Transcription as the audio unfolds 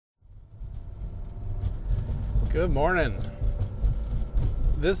Good morning.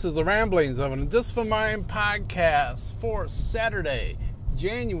 This is the Ramblings of an Undisciplined Mind podcast for Saturday,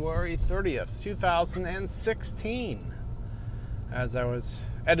 January 30th, 2016. As I was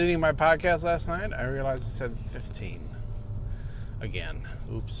editing my podcast last night, I realized I said 15 again.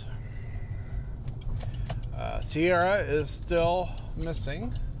 Oops. Sierra is still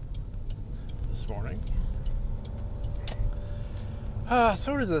missing this morning.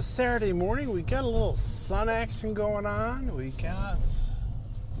 So it is a Saturday morning. We got a little sun action going on. We got,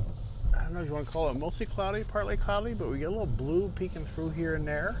 I don't know if you want to call it mostly cloudy, partly cloudy, but we got a little blue peeking through here and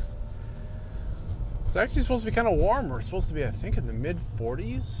there. It's actually supposed to be kind of warm. We're supposed to be, I think, in the mid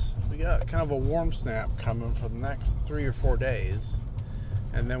 40s. We got kind of a warm snap coming for the next 3 or 4 days.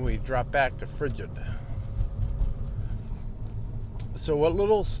 And then we drop back to frigid. So what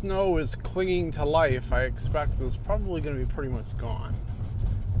little snow is clinging to life, I expect is probably going to be pretty much gone.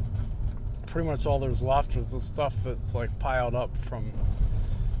 Pretty much all there's left is the stuff that's like piled up from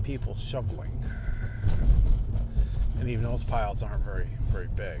people shoveling. And even those piles aren't very, very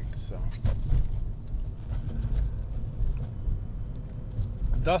big, so.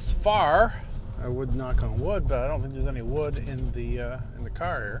 Thus far, I would knock on wood, but I don't think there's any wood in the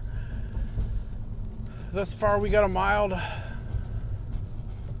car here. Thus far, we got a mild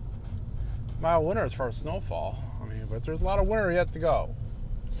winter as far as snowfall. But there's a lot of winter yet to go.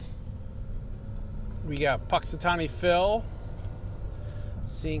 We got Puxatawny Phil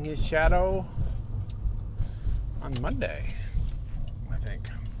seeing his shadow on Monday, I think.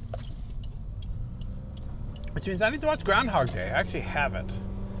 Which means I need to watch Groundhog Day. I actually have it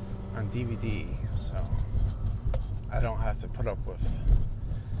on DVD, so I don't have to put up with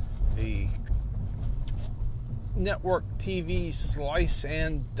the network TV slice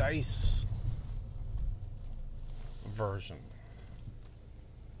and dice version.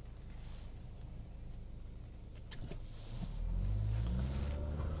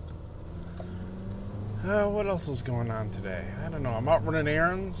 What else is going on today? I don't know. I'm out running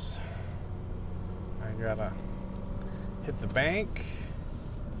errands. I gotta hit the bank.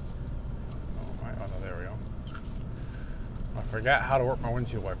 Oh no, there we go. I forgot how to work my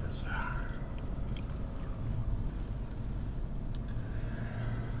windshield wipers.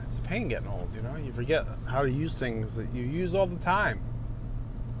 It's a pain getting old, you know? You forget how to use things that you use all the time.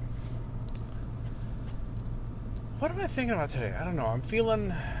 What am I thinking about today? I don't know.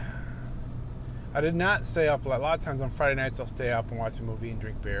 I did not stay up. A lot of times on Friday nights I'll stay up and watch a movie and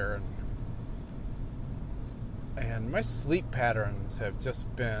drink beer. And my sleep patterns have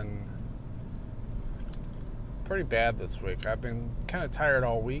just been pretty bad this week. I've been kind of tired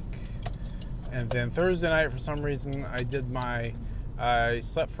all week. And then Thursday night, for some reason, I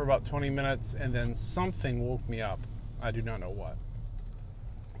slept for about 20 minutes and then something woke me up. I do not know what.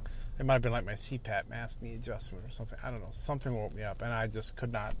 It might have been like my CPAP mask knee adjustment or something. I don't know. Something woke me up and I just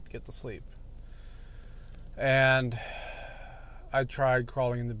could not get to sleep. And I tried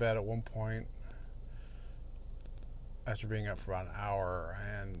crawling into bed at one point after being up for about an hour,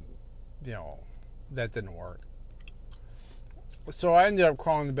 and, that didn't work. So I ended up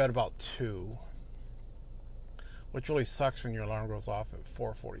crawling into bed about 2, which really sucks when your alarm goes off at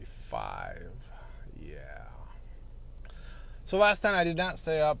 4:45. Yeah. So last night I did not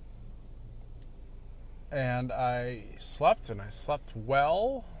stay up, and I slept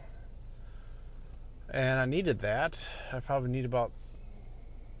well. And I needed that. I probably need about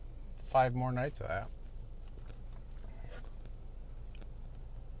 5 more nights of that.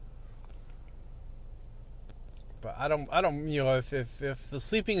 But I don't. If the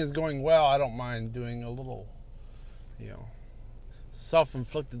sleeping is going well, I don't mind doing a little,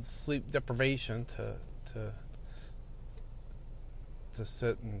 self-inflicted sleep deprivation to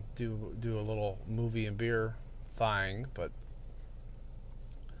sit and do a little movie and beer thing, but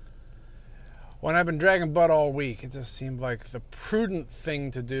when I've been dragging butt all week, it just seemed like the prudent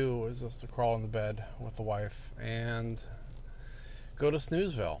thing to do is just to crawl in the bed with the wife and go to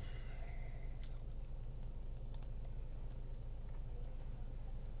Snoozeville.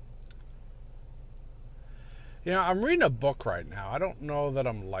 I'm reading a book right now. I don't know that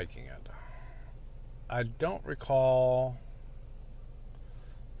I'm liking it. I don't recall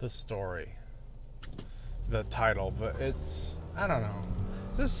the story, the title, but I don't know.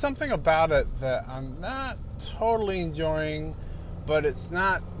 There's something about it that I'm not totally enjoying, but it's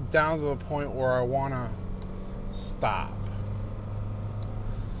not down to the point where I want to stop.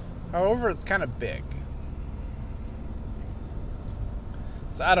 However, it's kind of big.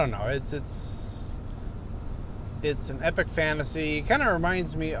 So I don't know. It's an epic fantasy. It kind of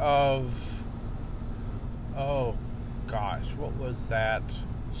reminds me of, oh gosh, what was that?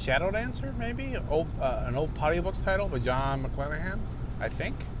 Shadow Dancer, maybe? An old audiobooks title by John McClanahan, I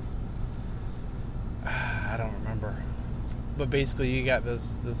think. I don't remember. But basically you got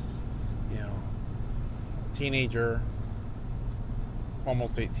this teenager,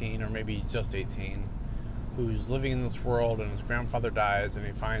 almost 18, or maybe just 18, who's living in this world, and his grandfather dies, and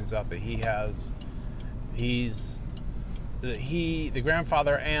he finds out that the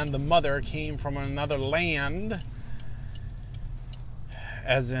grandfather and the mother came from another land,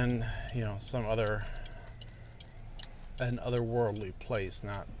 as in, an otherworldly place,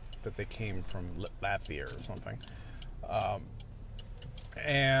 not that they came from Latvia or something.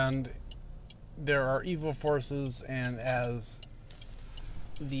 And there are evil forces, and as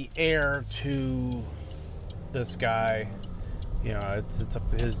the heir to this guy, it's up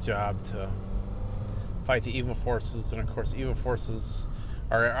to his job to fight the evil forces. And of course, evil forces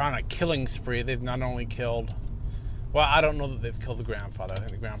are on a killing spree. They've not only killed, well, I don't know that they've killed the grandfather. I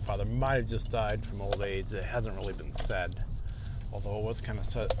think the grandfather might have just died from old age. It hasn't really been said, although it was kind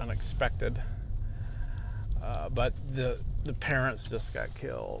of unexpected. But the parents just got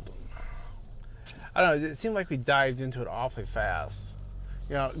killed. I don't know, it seemed like we dived into it awfully fast.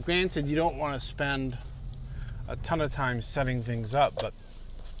 Granted, you don't want to spend a ton of time setting things up, but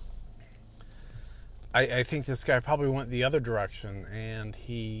I think this guy probably went the other direction, and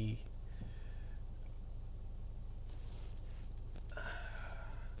he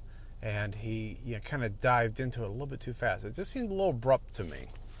kind of dived into it a little bit too fast. It just seemed a little abrupt to me.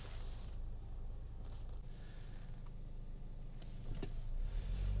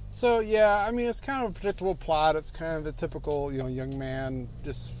 So, yeah, I mean, it's kind of a predictable plot. It's kind of the typical, young man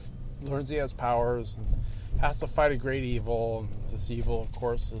just learns he has powers and has to fight a great evil. And this evil, of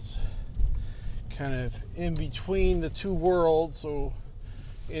course, is kind of in between the two worlds. So,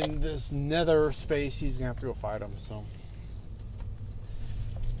 in this nether space, he's going to have to go fight him. So,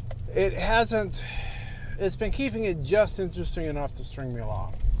 it's been keeping it just interesting enough to string me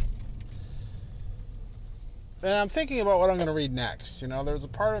along. And I'm thinking about what I'm going to read next. There's a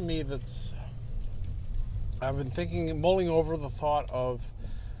part of me I've been mulling over the thought of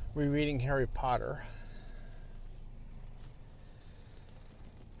rereading Harry Potter.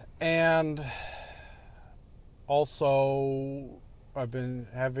 And also, I've been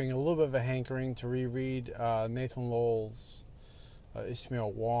having a little bit of a hankering to reread Nathan Lowell's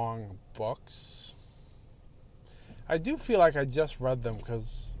Ishmael Wong books. I do feel like I just read them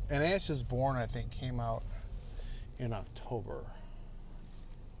because An Ash is Born, I think, came out in October,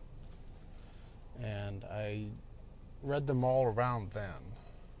 and I read them all around then.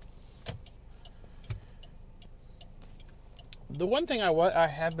 The one thing I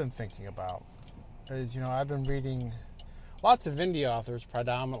have been thinking about is, I've been reading lots of indie authors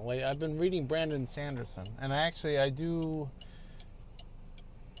predominantly. I've been reading Brandon Sanderson, and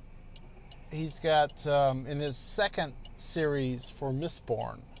he's got, in his second series for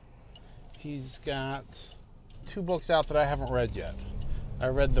Mistborn, he's got 2 books out that I haven't read yet. I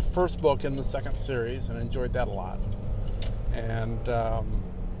read the first book in the second series and enjoyed that a lot. And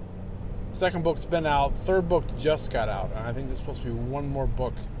second book's been out. Third book just got out, and I think there's supposed to be one more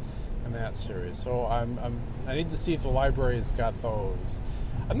book in that series. So I need to see if the library has got those.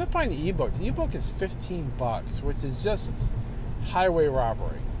 I'm not buying the ebook. The ebook is $15, which is just highway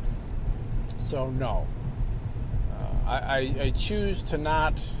robbery. So no, I choose to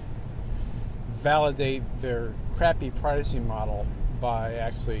not validate their crappy pricing model by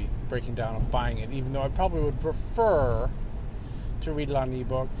actually breaking down and buying it, even though I probably would prefer to read it on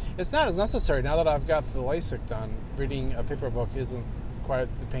ebook. It's not as necessary now that I've got the LASIK done. Reading a paper book isn't quite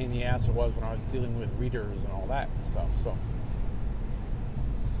the pain in the ass it was when I was dealing with readers and all that stuff, so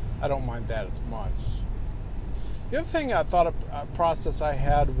I don't mind that as much. The other thing I thought a process I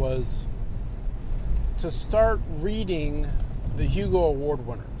had was to start reading the Hugo Award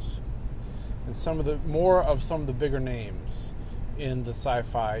winners and some of the bigger names in the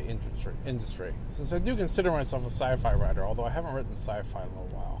sci-fi industry. Since I do consider myself a sci-fi writer, although I haven't written sci-fi in a little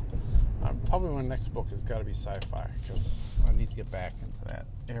while, probably my next book has got to be sci-fi because I need to get back into that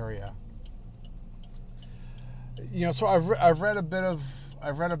area. So I've read a bit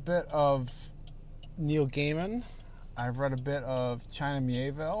of Neil Gaiman. I've read a bit of China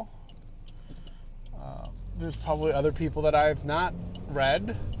Miéville. There's probably other people that I've not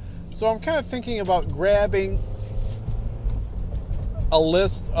read. So I'm kind of thinking about grabbing a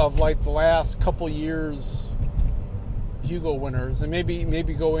list of like the last couple years Hugo winners and maybe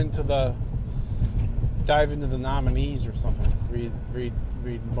dive into the nominees or something.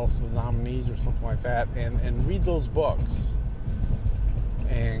 Read most of the nominees or something like that and read those books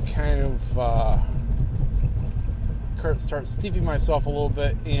and kind of start steeping myself a little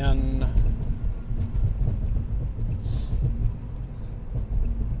bit in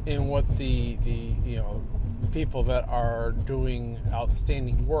what the people that are doing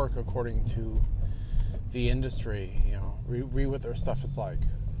outstanding work according to the industry, read what their stuff is like,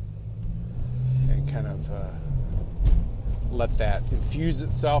 and kind of let that infuse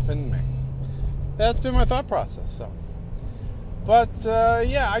itself in me. That's been my thought process. So, but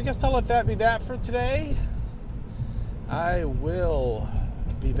I guess I'll let that be that for today. I will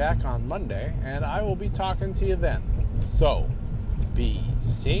be back on Monday, and I will be talking to you then. So, be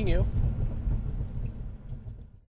seeing you.